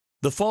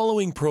The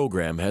following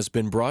program has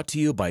been brought to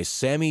you by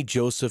Sammy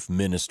Joseph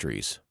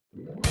Ministries.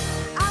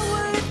 I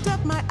will lift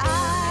up my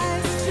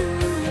eyes to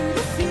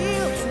the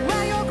fields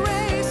where your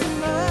grace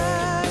and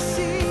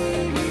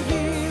mercy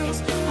reveals.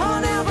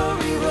 On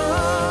every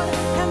road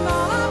and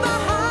all of the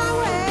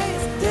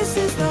highways, this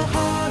is the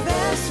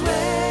harvest way.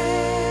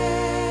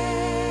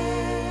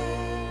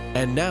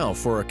 And now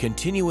for a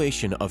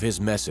continuation of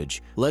his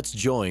message, let's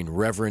join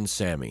Reverend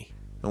Sammy.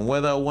 And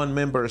whether one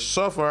member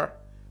suffer,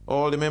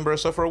 all the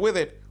members suffer with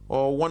it,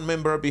 or one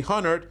member be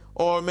honored,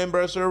 all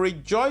members are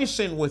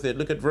rejoicing with it.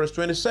 Look at verse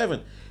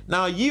 27.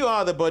 Now you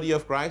are the body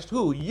of Christ.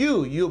 Who?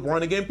 You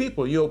born again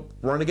people. You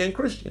born again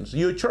Christians.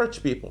 You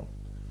church people.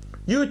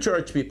 You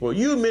church people.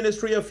 You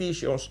ministry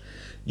officials.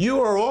 You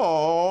are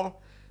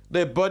all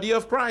the body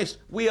of Christ.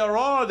 We are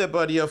all the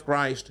body of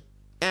Christ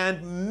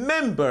and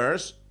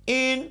members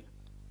in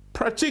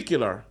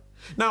particular.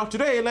 Now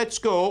today let's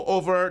go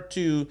over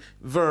to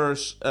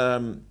verse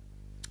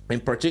in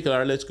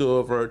particular, let's go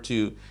over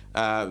to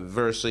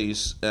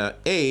verses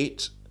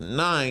 8,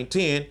 9,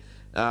 10.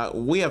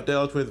 We have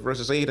dealt with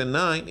verses 8 and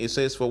 9. It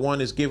says, for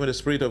one is given the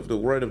spirit of the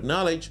word of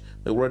knowledge,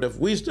 the word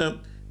of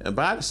wisdom, and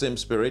by the same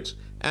Spirit,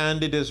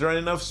 and the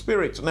discerning of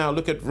spirits. Now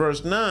look at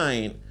verse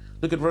 9.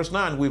 Look at verse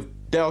 9. We've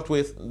dealt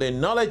with the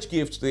knowledge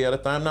gifts the other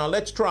time. Now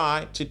let's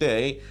try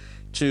today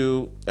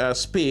to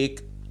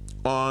speak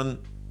on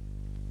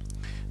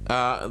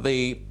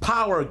the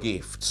power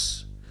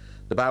gifts.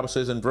 The Bible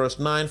says in verse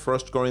 9, 1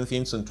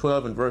 Corinthians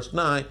 12 and verse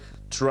 9,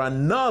 to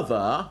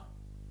another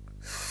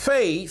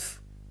faith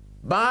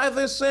by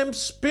the same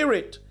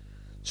Spirit,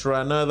 to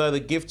another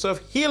the gifts of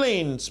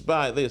healings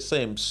by the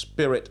same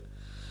Spirit,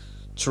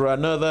 to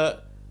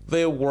another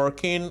the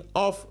working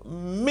of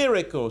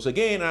miracles.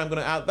 Again, I'm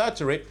going to add that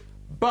to it,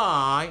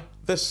 by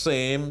the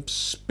same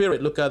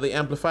Spirit. Look at the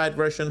Amplified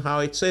Version, how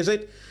it says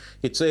it.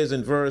 It says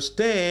in verse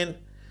 10,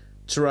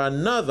 to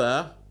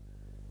another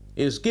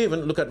is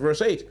given, look at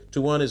verse 8,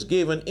 to one is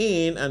given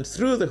in and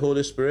through the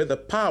Holy Spirit the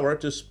power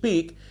to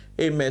speak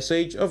a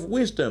message of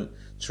wisdom,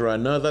 to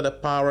another the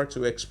power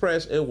to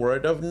express a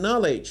word of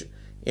knowledge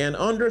and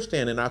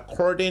understanding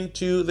according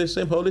to the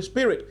same Holy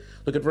Spirit.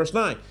 Look at verse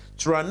 9,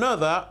 to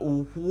another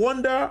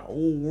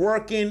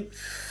wonder-working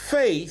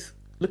faith.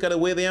 Look at the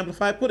way the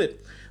Amplified put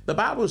it. The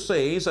Bible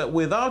says that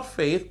without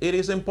faith it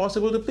is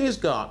impossible to please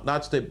God.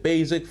 That's the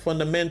basic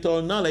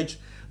fundamental knowledge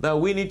that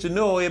we need to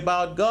know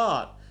about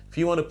God. If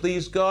you want to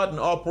please God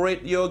and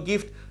operate your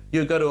gift,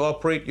 you've got to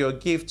operate your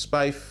gifts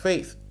by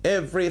faith.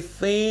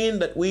 Everything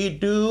that we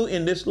do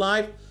in this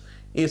life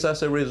is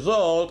as a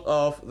result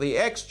of the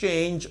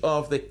exchange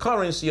of the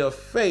currency of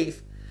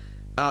faith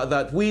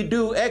that we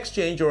do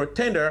exchange or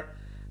tender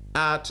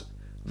at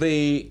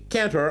the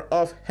counter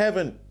of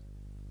heaven.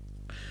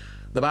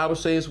 The Bible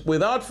says,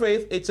 without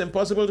faith, it's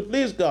impossible to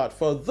please God.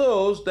 For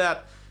those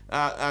that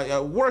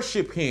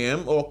worship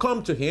Him or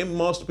come to Him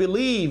must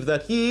believe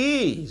that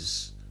He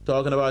is.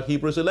 Talking about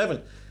Hebrews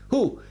 11.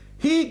 Who?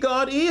 He,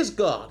 God, is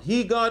God.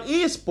 He, God,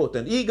 is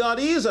potent. He, God,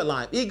 is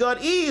alive. He, God,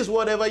 is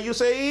whatever you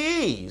say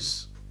He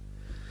is.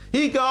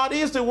 He, God,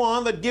 is the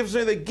one that gives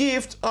me the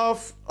gift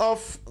of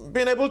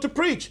being able to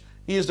preach.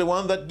 He is the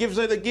one that gives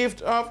me the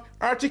gift of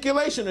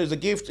articulation. Is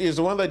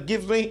the one that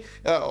gives me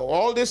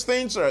all these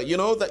things,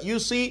 that you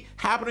see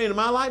happening in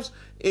my life.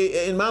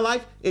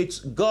 It's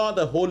God,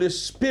 the Holy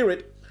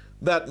Spirit,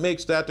 that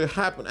makes that to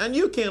happen. And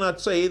you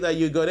cannot say that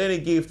you got any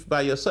gift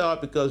by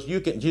yourself, because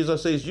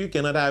Jesus says you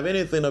cannot have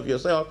anything of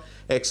yourself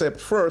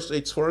except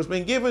it's first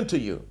been given to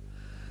you.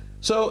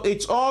 So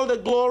it's all the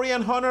glory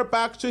and honor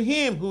back to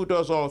Him who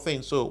does all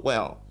things so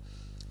well.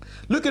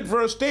 Look at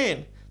verse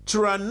 10.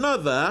 To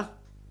another,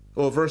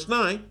 or verse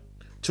 9,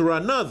 to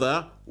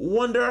another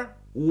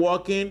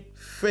wonder-working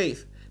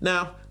faith.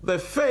 Now, the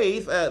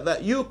faith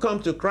that you come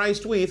to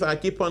Christ with, I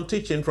keep on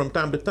teaching from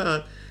time to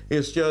time,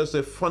 is just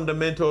a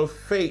fundamental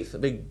faith,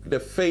 the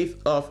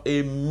faith of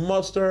a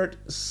mustard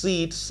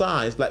seed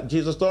size, like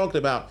Jesus talked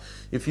about.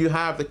 If you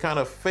have the kind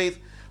of faith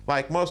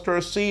like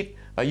mustard seed,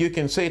 you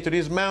can say to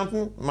this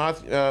mountain,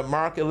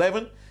 Mark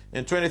 11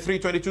 and 23,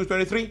 22,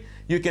 23,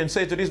 you can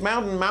say to this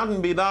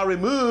mountain, be thou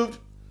removed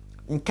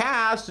and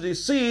cast to the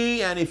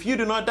sea, and if you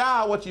do not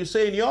doubt what you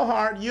say in your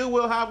heart, you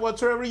will have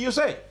whatsoever you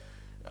say.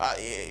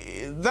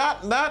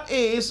 That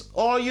is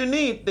all you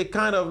need, the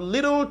kind of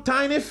little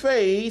tiny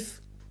faith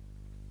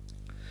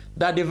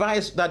that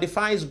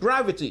defies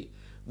gravity,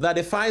 that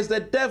defies the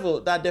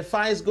devil, that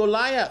defies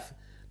Goliath,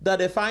 that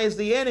defies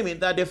the enemy,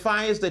 that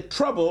defies the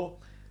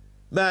trouble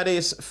that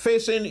is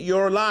facing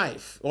your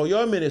life or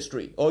your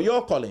ministry or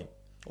your calling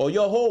or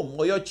your home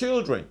or your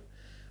children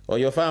or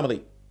your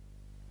family.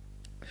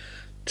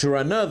 To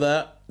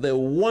another, the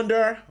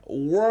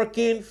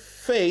wonder-working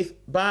faith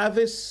by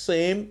the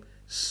same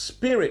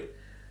Spirit.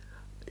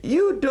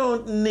 You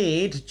don't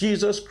need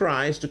Jesus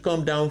Christ to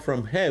come down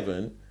from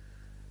heaven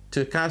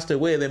to cast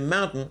away the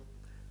mountain.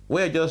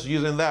 We're just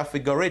using that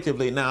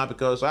figuratively now,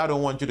 because I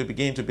don't want you to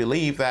begin to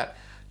believe that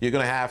you're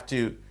going to have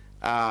to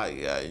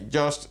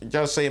just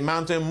say,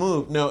 mountain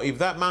move. No, if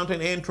that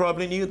mountain ain't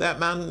troubling you, that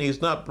mountain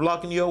is not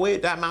blocking your way,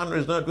 that mountain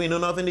is not doing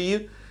nothing to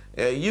you,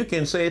 you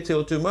can say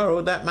till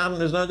tomorrow that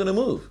mountain is not going to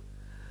move.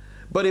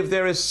 But if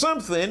there is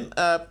something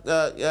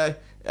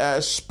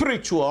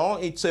spiritual,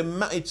 it's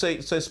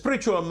a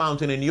spiritual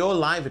mountain in your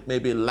life. It may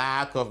be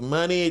lack of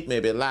money, it may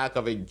be lack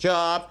of a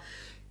job,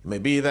 it may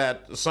be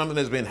that something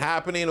has been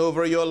happening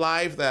over your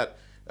life, that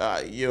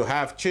you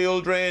have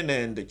children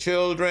and the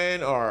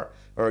children are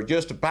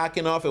just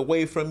backing off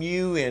away from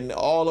you and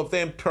all of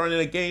them turning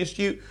against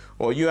you,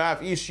 or you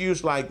have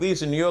issues like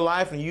this in your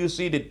life and you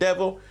see the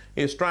devil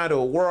is trying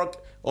to work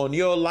on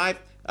your life.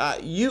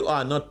 You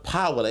are not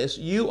powerless.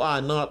 You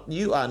are not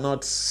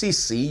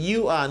sissy.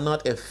 You are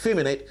not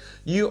effeminate.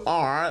 You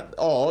are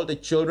all the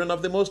children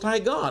of the Most High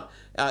God,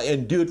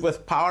 endued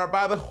with power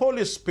by the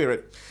Holy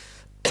Spirit.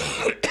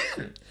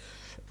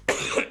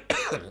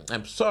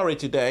 I'm sorry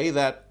today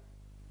that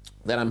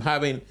I'm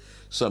having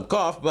some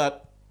cough,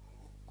 but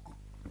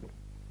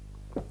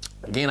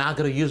again, I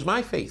got to use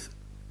my faith.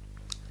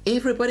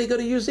 Everybody got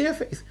to use their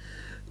faith.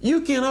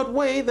 You cannot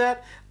weigh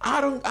that I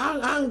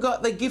haven't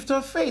got the gift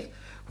of faith.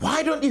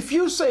 Why don't, if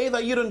you say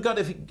that you haven't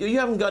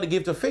got a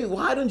gift of faith,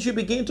 why don't you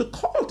begin to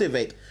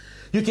cultivate?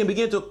 You can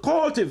begin to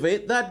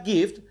cultivate that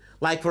gift.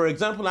 Like, for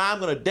example,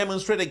 I'm going to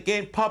demonstrate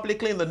again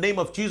publicly in the name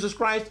of Jesus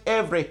Christ,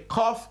 every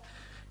cough,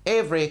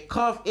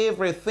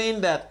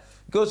 everything that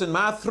goes in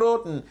my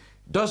throat and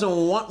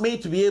doesn't want me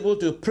to be able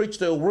to preach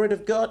the word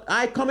of God,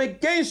 I come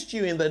against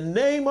you in the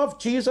name of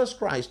Jesus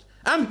Christ.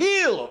 I'm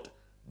healed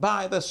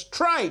by the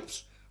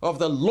stripes of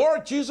the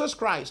Lord Jesus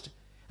Christ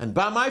and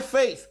by my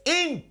faith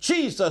in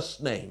Jesus'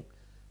 name.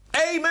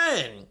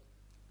 Amen.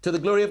 To the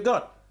glory of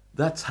God.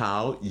 That's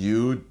how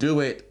you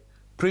do it.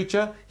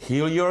 Preacher,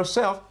 heal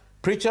yourself.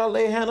 Preacher,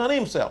 lay hand on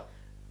himself.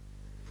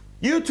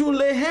 You too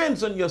lay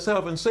hands on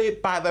yourself and say,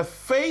 by the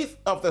faith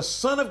of the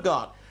Son of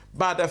God,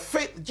 by the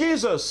faith,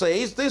 Jesus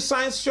says, these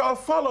signs shall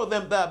follow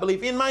them that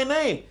believe in my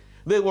name.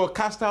 They will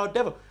cast out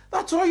devils.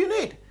 That's all you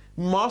need.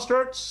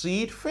 Mustard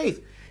seed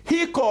faith.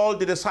 He called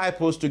the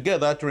disciples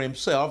together to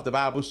himself, the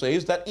Bible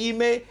says, that he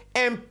may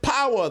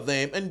empower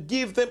them and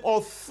give them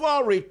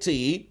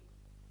authority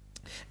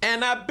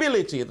and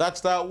ability. That's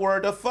that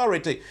word,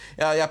 authority,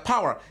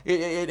 power.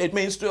 It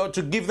means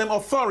to give them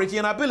authority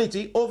and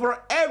ability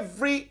over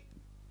every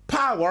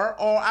power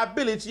or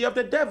ability of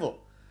the devil.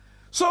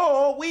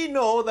 So we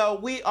know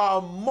that we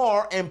are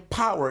more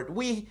empowered.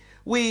 I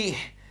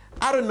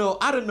don't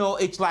know,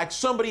 it's like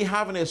somebody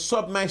having a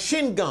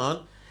submachine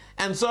gun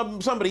and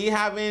somebody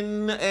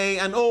having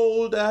an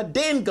old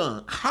Dane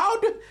gun. How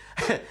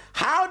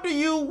do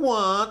you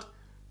want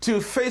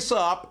to face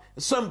up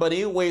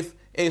somebody with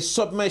a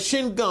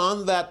submachine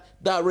gun that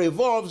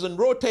revolves and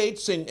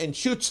rotates and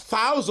shoots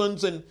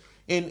thousands in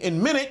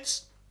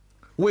minutes,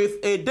 with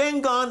a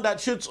Dane gun that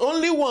shoots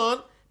only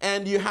one,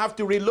 and you have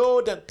to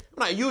reload, and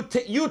you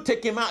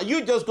take him out.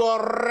 You just go,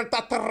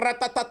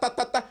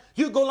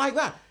 you go like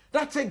that.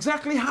 That's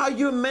exactly how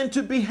you're meant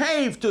to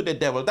behave to the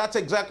devil. That's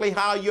exactly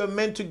how you're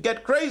meant to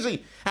get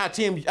crazy at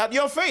him, at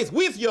your faith,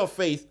 with your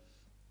faith,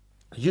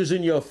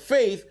 using your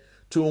faith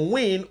to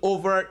win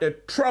over the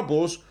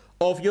troubles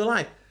of your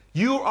life.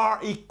 You are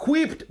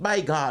equipped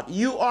by God.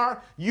 You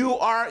are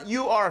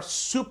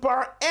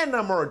super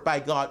enamored by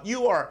God.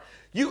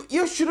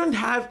 You shouldn't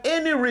have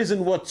any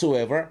reason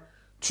whatsoever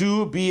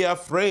to be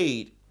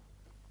afraid.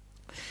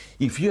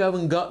 If you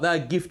haven't got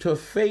that gift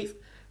of faith,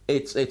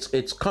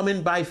 it's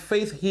coming by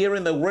faith,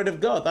 hearing the word of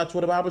God. That's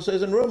what the Bible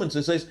says in Romans.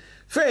 It says,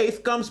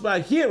 faith comes by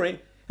hearing,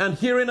 and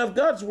hearing of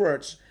God's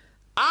words.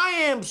 I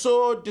am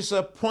so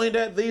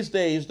disappointed these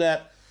days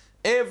that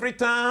every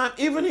time,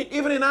 even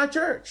in our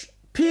church,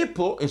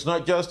 people, it's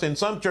not just in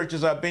some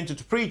churches I've been to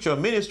preach or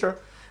minister,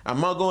 I'm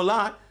not going to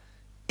lie,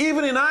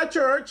 even in our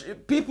church,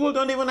 people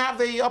don't even have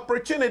the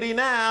opportunity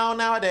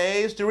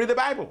nowadays to read the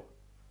Bible.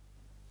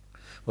 I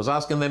was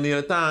asking them the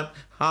other time,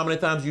 how many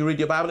times do you read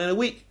your Bible in a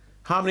week?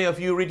 How many of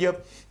you read your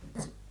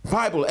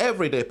Bible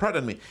every day?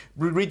 Pardon me.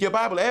 Read your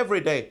Bible every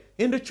day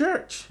in the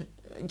church.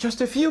 Just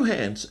a few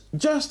hands.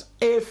 Just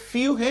a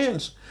few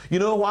hands. You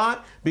know why?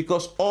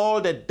 Because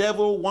all the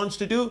devil wants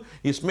to do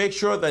is make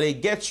sure that he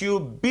gets you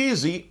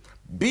busy,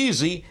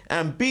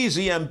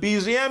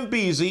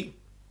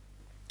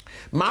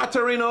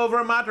 mattering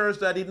over matters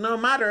that did not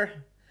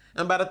matter.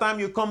 And by the time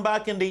you come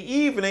back in the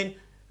evening,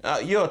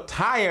 you're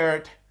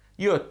tired.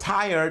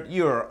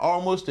 You're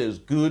almost as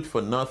good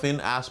for nothing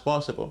as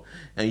possible.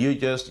 And you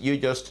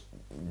just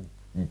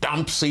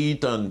dump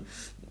seat on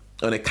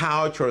a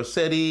couch or a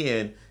settee,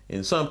 and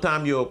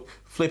sometimes you're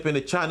flipping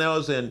the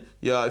channels, and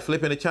you're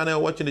flipping the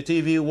channel, watching the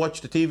TV, watch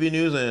the TV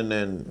news,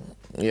 and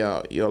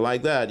you're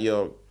like that.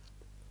 You're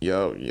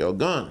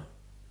gone.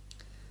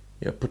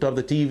 You put up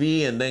the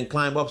TV and then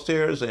climb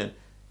upstairs, and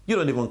you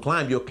don't even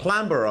climb, you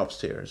clamber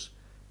upstairs.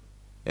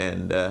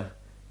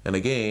 And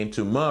again,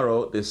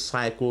 tomorrow, this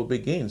cycle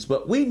begins.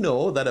 But we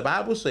know that the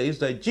Bible says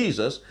that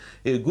Jesus,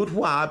 a good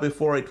while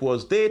before it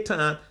was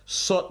daytime,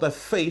 sought the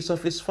face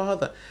of his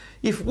Father.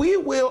 If we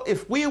will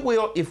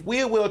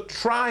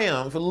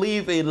triumph,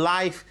 live a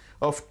life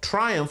of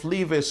triumph,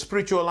 live a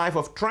spiritual life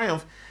of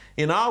triumph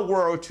in our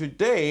world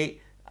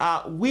today,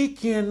 we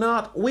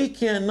cannot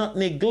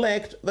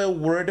neglect the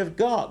Word of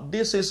God.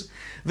 This is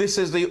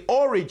the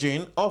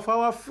origin of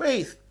our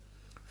faith.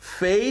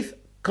 Faith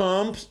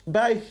comes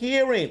by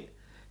hearing.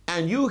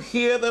 And you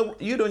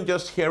don't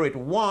just hear it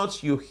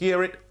once, you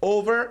hear it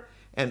over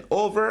and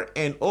over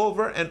and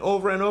over and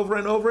over and over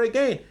and over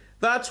again.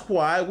 That's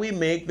why we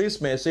make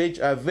this message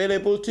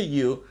available to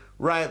you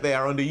right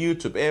there on the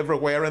YouTube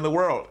everywhere in the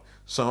world.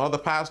 Some other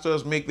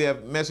pastors make their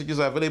messages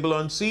available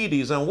on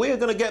CDs, and we're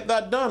going to get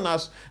that done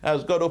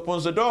as God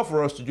opens the door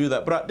for us to do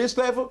that. But at this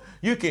level,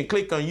 you can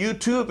click on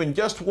YouTube and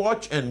just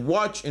watch and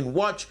watch and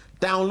watch.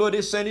 Download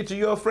it, send it to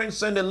your friends,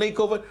 send a link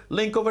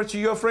over to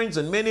your friends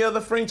and many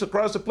other friends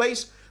across the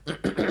place,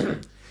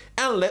 and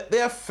let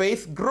their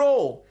faith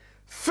grow.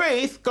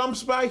 Faith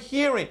comes by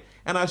hearing.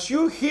 And as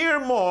you hear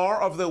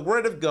more of the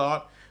Word of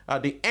God,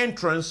 the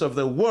entrance of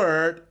the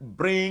Word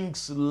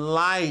brings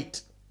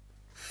light.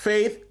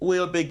 Faith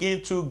will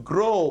begin to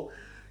grow.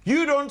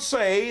 You don't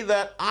say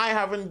that I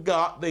haven't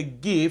got the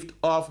gift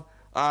of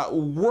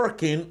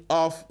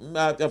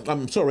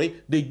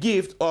the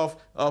gift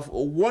of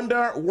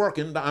wonder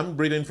working. I'm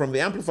reading from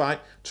the Amplified.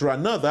 To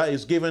another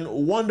is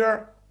given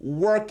wonder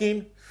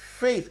working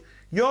faith.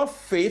 Your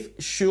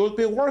faith should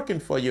be working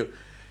for you.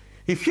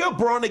 If you're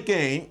born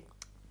again,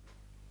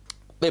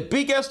 the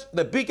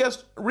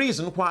biggest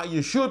reason why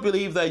you should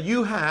believe that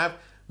you have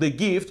the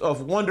gift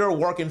of wonder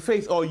working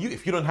faith, or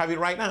if you don't have it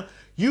right now,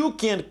 you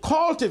can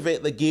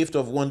cultivate the gift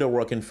of wonder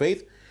working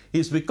faith,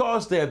 is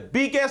because the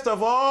biggest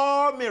of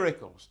all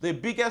miracles,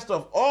 bigger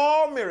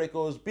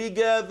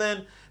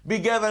than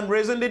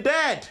raising the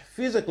dead,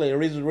 physically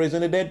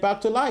raising the dead back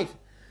to life,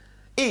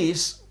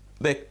 is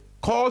the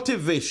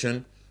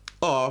cultivation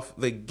of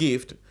the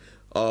gift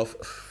of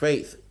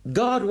faith.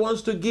 God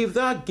wants to give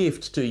that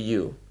gift to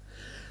you.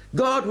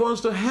 God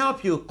wants to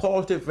help you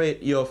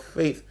cultivate your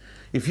faith.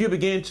 If you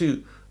begin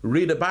to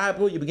read the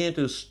Bible, you begin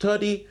to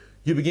study,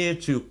 you begin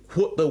to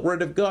quote the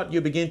Word of God, you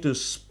begin to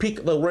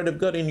speak the Word of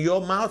God in your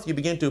mouth, you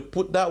begin to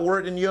put that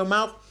Word in your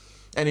mouth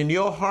and in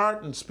your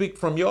heart and speak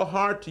from your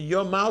heart to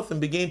your mouth and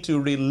begin to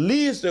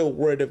release the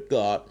Word of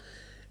God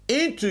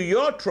into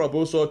your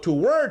troubles or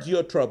towards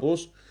your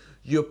troubles.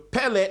 You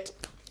pellet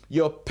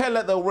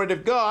the Word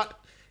of God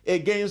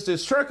against the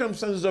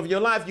circumstances of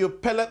your life. You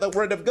pellet the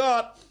Word of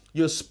God.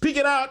 You speak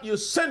it out. You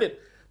send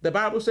it. The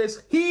Bible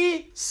says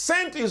He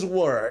sent His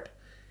Word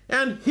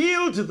and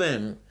healed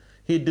them.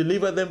 He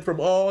delivered them from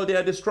all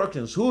their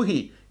destructions. Who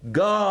He?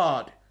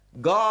 God.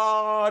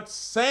 God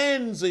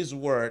sends His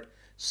Word.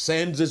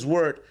 Sends His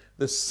Word.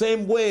 The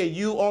same way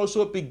you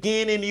also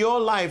begin in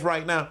your life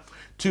right now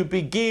to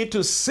begin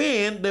to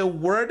send the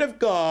Word of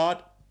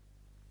God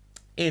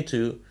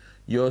into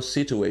your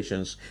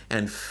situations,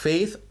 and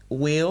faith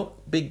will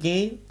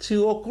begin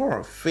to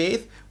occur.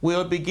 Faith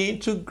will begin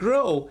to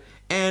grow,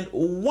 and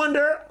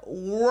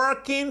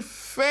wonder-working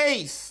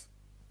faith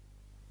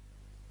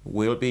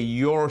will be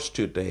yours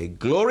today.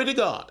 Glory to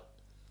God.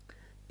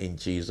 In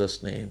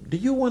Jesus' name. Do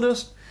you want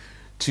us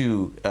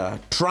to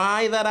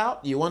try that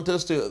out? You want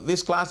us to,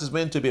 this class is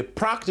meant to be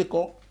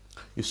practical.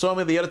 You saw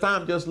me the other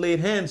time, just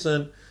laid hands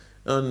on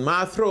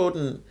my throat,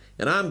 and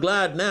I'm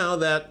glad now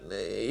that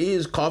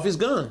his cough is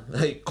gone.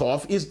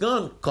 Cough is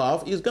gone.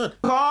 Cough is gone.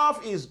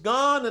 Cough is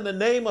gone in the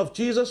name of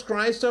Jesus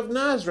Christ of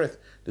Nazareth.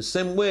 The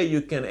same way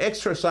you can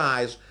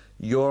exercise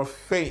your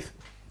faith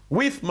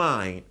with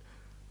mine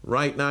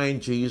right now in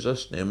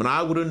Jesus' name. And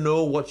I wouldn't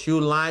know what you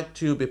like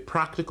to be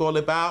practical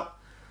about.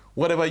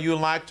 Whatever you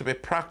like to be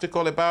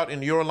practical about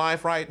in your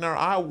life right now,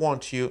 I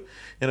want you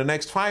in the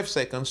next 5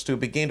 seconds to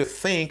begin to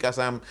think as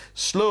I'm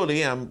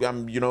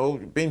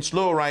being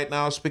slow right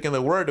now, speaking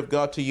the Word of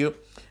God to you.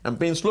 I'm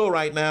being slow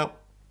right now,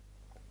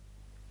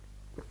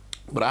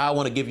 but I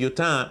want to give you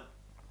time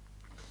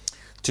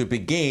to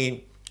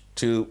begin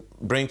to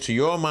bring to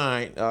your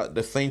mind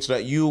the things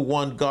that you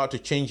want God to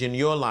change in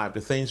your life,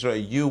 the things that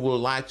you would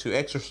like to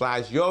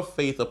exercise your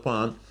faith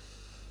upon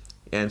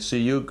and see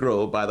you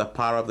grow by the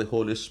power of the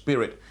Holy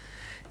Spirit.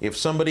 If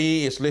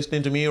somebody is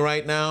listening to me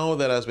right now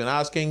that has been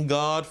asking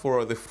God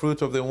for the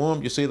fruit of the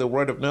womb, you see the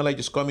word of knowledge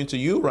is coming to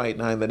you right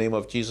now in the name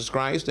of Jesus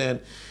Christ, and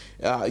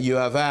you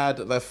have had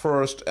the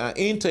first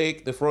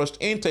intake,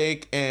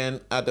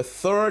 and at the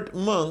 3rd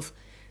month,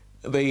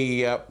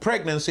 the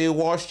pregnancy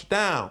washed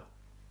down.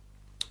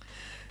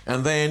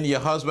 And then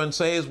your husband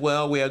says,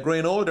 well, we are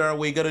growing older,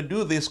 we got to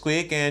do this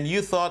quick. And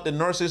you thought the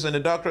nurses and the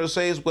doctor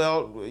says,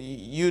 well,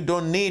 you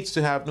don't need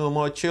to have no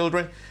more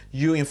children.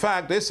 In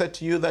fact, they said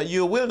to you that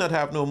you will not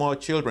have no more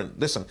children.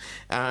 Listen,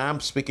 I'm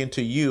speaking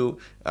to you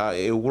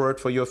a word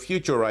for your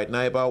future right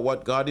now about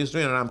what God is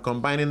doing. And I'm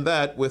combining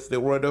that with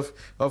the word of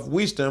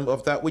wisdom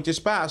of that which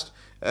is past.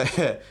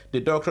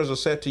 The doctors have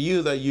said to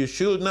you that you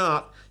should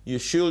not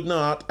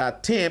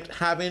attempt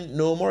having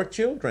no more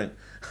children.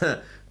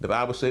 The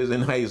Bible says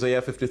in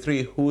Isaiah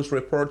 53, whose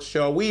reports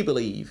shall we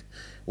believe?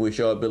 We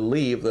shall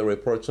believe the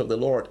reports of the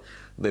Lord.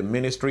 The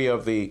ministry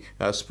of the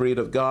Spirit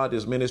of God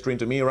is ministering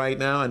to me right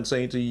now and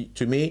saying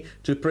to me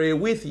to pray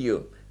with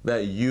you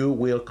that you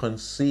will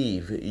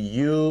conceive.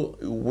 You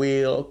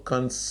will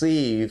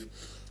conceive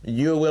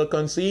You will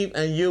conceive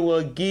and you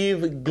will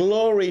give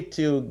glory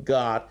to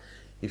God.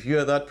 If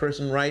you're that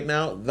person right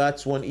now,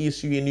 that's one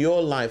issue in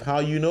your life. How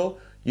you know?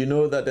 You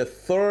know that the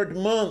third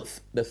month,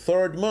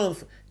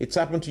 it's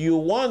happened to you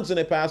once in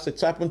the past,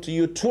 it's happened to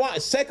you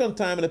twice, second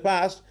time in the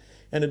past,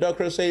 and the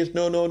doctor says,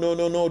 no,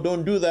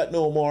 don't do that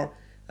no more.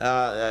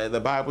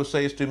 The Bible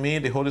says to me,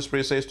 the Holy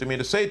Spirit says to me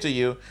to say to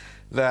you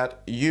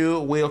that you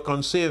will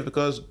conceive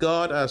because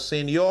God has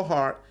seen your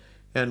heart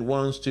and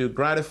wants to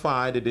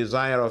gratify the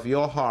desire of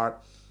your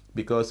heart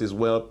because He's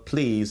well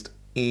pleased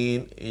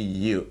in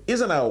you.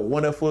 Isn't that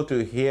wonderful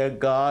to hear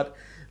God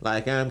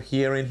like I'm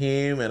hearing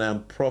Him and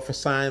I'm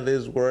prophesying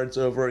these words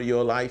over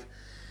your life?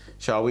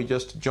 Shall we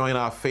just join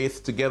our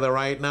faith together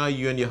right now?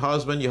 You and your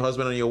husband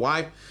and your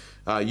wife.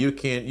 You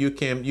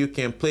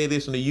can play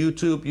this on the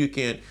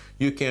YouTube.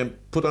 You can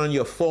put on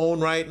your phone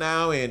right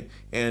now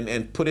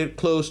and put it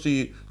close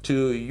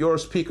to your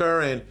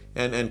speaker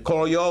and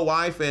call your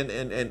wife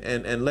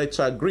and let's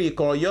agree.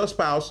 Call your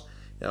spouse,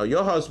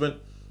 your husband,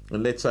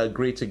 and let's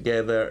agree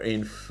together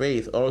in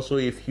faith. Also,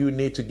 if you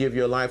need to give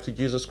your life to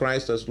Jesus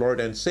Christ as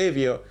Lord and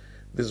Savior,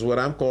 this is what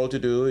I'm called to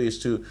do, is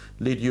to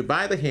lead you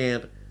by the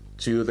hand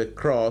to the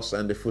cross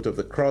and the foot of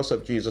the cross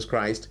of Jesus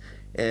Christ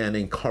and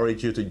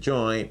encourage you to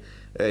join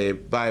a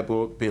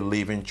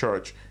Bible-believing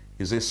church.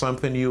 Is this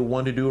something you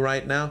want to do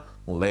right now?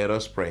 Let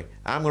us pray.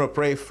 I'm going to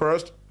pray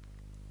first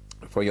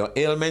for your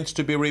ailments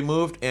to be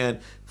removed and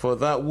for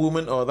that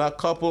woman or that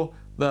couple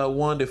that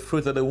want the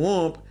fruit of the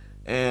womb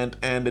and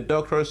the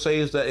doctor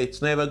says that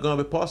it's never going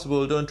to be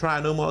possible. Don't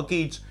try no more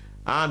kids.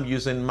 I'm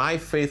using my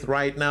faith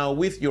right now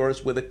with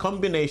yours with a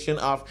combination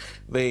of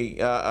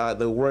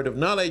the word of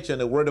knowledge and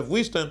the word of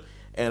wisdom,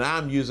 and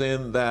I'm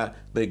using the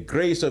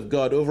grace of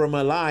God over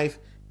my life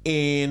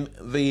in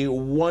the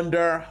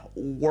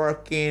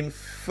wonder-working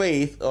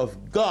faith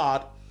of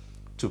God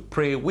to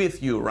pray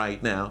with you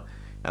right now.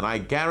 And I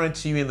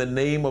guarantee you in the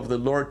name of the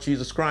Lord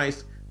Jesus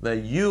Christ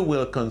that you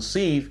will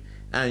conceive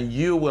and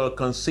you will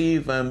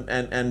conceive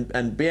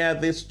and bear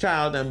this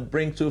child and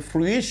bring to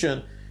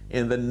fruition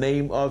in the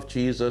name of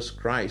Jesus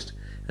Christ.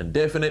 And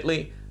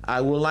definitely, I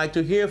would like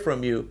to hear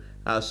from you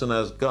as soon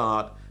as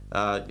God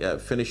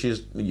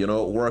finishes,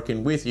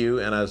 working with you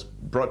and has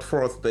brought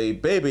forth the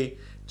baby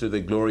to the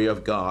glory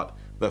of God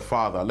the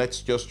Father.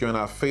 Let's just join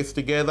our faith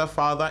together.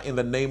 Father, in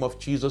the name of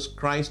Jesus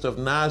Christ of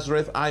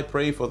Nazareth, I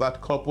pray for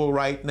that couple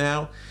right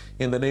now.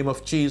 In the name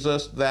of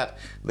Jesus, that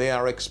they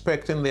are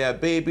expecting their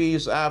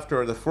babies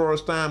after the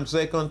first time,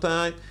 second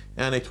time,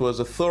 and it was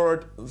the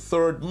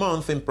third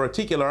month in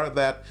particular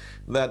that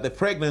the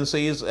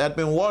pregnancies had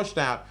been washed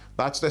out.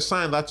 That's the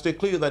sign, that's the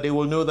clue that they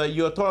will know that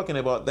you're talking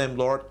about them,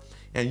 Lord.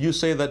 And you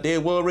say that they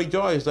will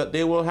rejoice, that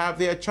they will have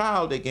their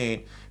child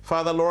again.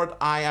 Father, Lord,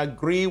 I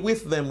agree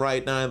with them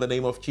right now in the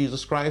name of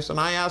Jesus Christ, and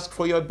I ask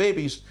for your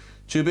babies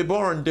to be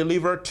born,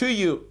 delivered to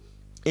you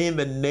in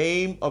the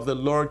name of the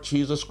Lord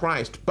Jesus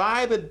Christ,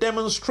 by the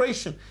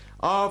demonstration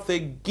of the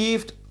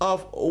gift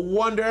of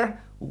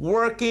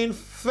wonder-working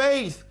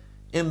faith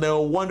in the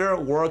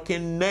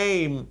wonder-working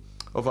name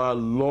of our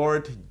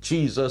Lord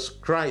Jesus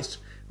Christ.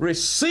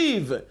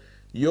 Receive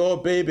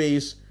your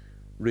babies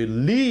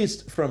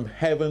released from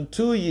heaven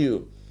to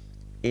you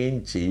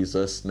in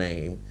Jesus'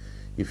 name.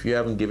 If you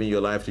haven't given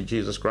your life to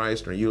Jesus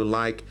Christ, or you would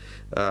like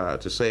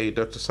to say,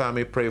 Dr.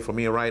 Sammy, pray for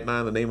me right now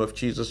in the name of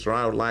Jesus, or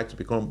I would like to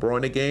become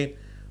born again,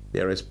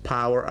 there is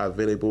power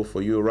available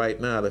for you right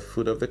now at the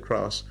foot of the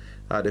cross.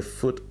 At the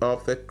foot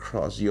of the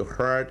cross, you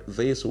heard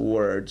these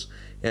words,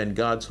 and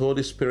God's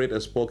Holy Spirit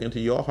has spoken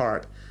to your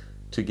heart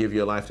to give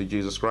your life to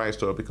Jesus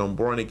Christ or become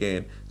born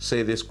again.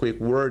 Say these quick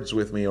words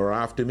with me or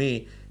after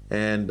me,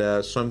 and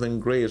something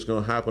great is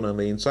going to happen on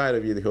the inside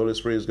of you. The Holy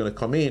Spirit is going to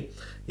come in.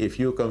 If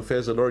you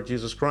confess the Lord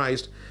Jesus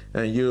Christ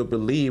and you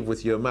believe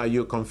with your mouth,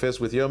 you confess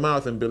with your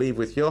mouth and believe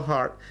with your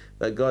heart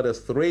that God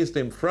has raised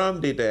him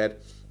from the dead,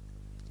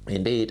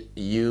 indeed,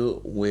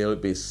 you will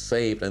be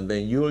saved, and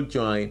then you'll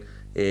join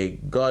a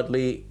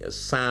godly,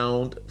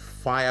 sound,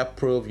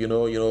 fireproof,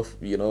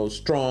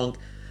 strong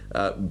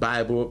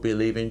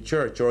Bible-believing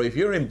church. Or if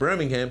you're in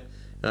Birmingham,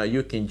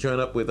 you can join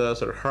up with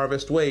us at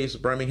Harvest Ways,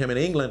 Birmingham in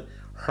England,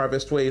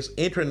 Harvest Ways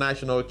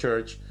International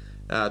Church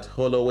at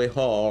Holloway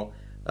Hall,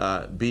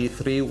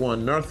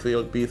 B31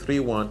 Northfield,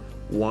 B31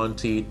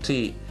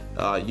 1TT.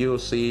 You'll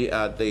see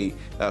at the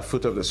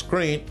foot of the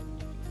screen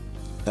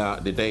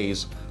the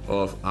days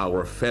of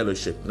our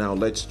fellowship. Now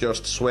let's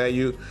just swear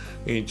you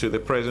into the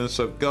presence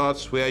of God,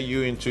 swear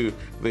you into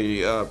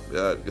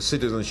the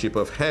citizenship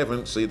of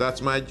heaven. See,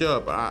 that's my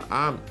job.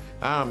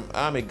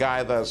 I'm a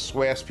guy that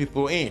swears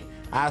people in.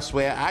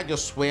 I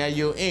just swear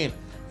you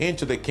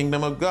into the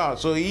kingdom of God.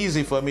 So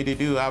easy for me to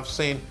do. I've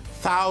seen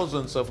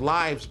thousands of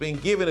lives being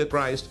given to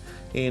Christ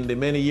in the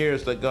many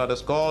years that God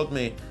has called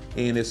me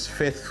in his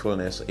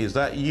faithfulness. Is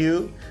that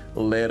you?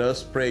 Let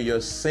us pray. Your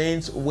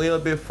sins will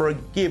be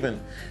forgiven.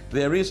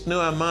 There is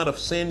no amount of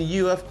sin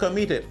you have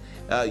committed.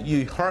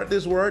 You heard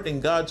this word,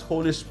 and God's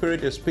Holy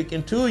Spirit is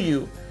speaking to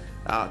you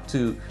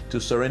to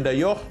surrender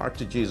your heart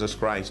to Jesus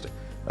Christ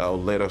Oh,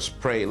 let us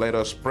pray, let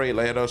us pray,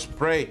 let us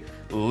pray,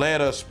 let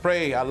us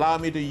pray. Allow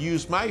me to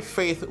use my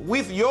faith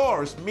with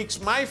yours,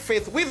 mix my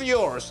faith with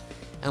yours,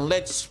 and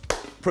let's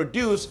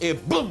produce a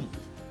boom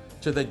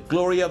to the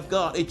glory of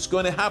God. It's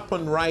going to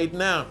happen right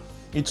now.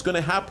 It's going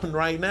to happen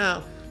right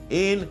now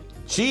in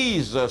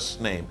Jesus'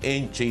 name.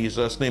 In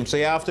Jesus' name.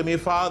 Say after me,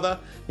 Father,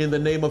 in the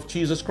name of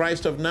Jesus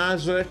Christ of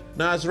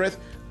Nazareth,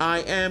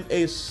 I am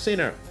a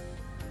sinner.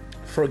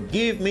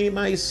 Forgive me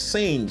my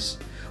sins.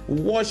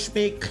 Wash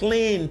me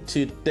clean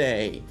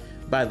today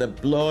by the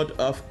blood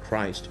of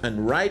Christ,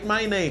 and write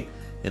my name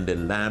in the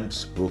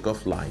Lamb's Book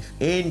of Life.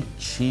 In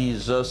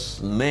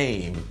Jesus'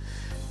 name.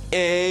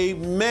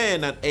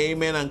 Amen and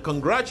amen, and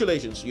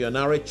congratulations. You are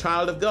now a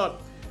child of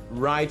God.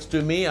 Write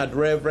to me at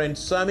Reverend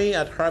Sammy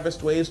at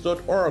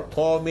harvestways.org.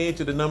 Call me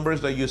to the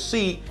numbers that you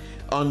see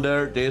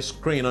under this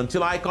screen.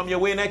 Until I come your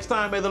way next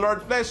time, may the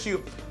Lord bless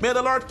you. May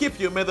the Lord keep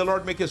you. May the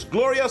Lord make his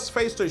glorious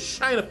face to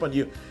shine upon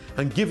you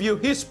and give you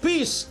his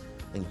peace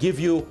and give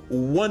you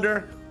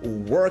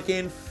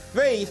wonder-working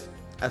faith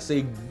as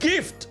a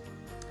gift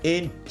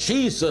in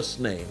Jesus'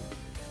 name.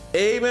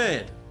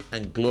 Amen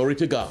and glory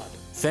to God.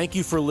 Thank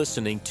you for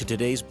listening to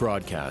today's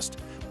broadcast.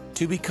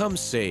 To become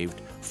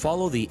saved,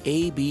 follow the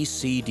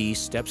ABCD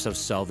steps of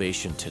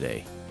salvation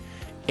today.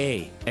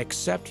 A.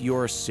 Accept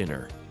you're a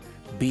sinner.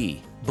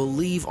 B.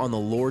 Believe on the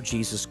Lord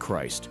Jesus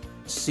Christ.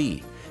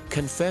 C.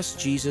 Confess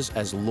Jesus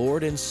as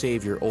Lord and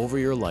Savior over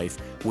your life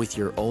with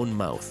your own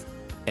mouth.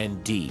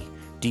 And D.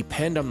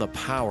 Depend on the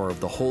power of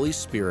the Holy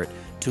Spirit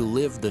to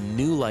live the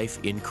new life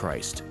in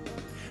Christ.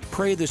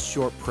 Pray this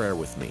short prayer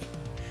with me.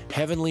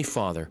 Heavenly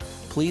Father,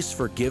 please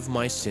forgive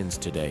my sins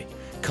today.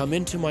 Come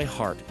into my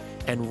heart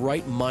and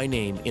write my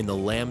name in the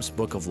Lamb's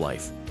Book of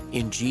Life.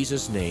 In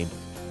Jesus' name,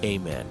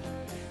 amen.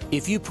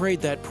 If you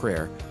prayed that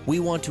prayer, we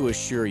want to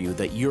assure you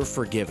that you're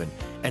forgiven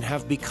and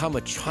have become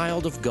a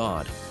child of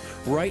God.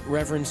 Write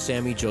Reverend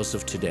Sammy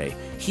Joseph today.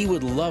 He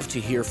would love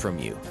to hear from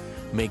you.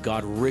 May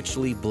God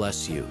richly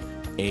bless you.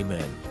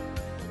 Amen.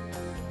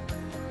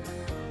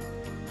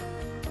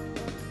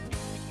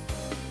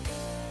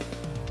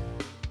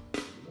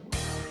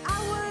 I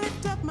will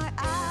lift up my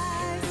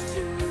eyes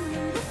to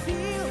the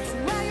fields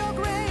where your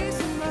grace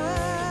and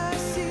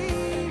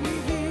mercy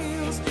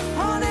reveals.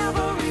 On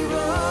every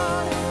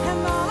road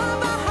and all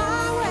of the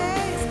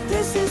highways,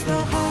 this is the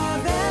heart.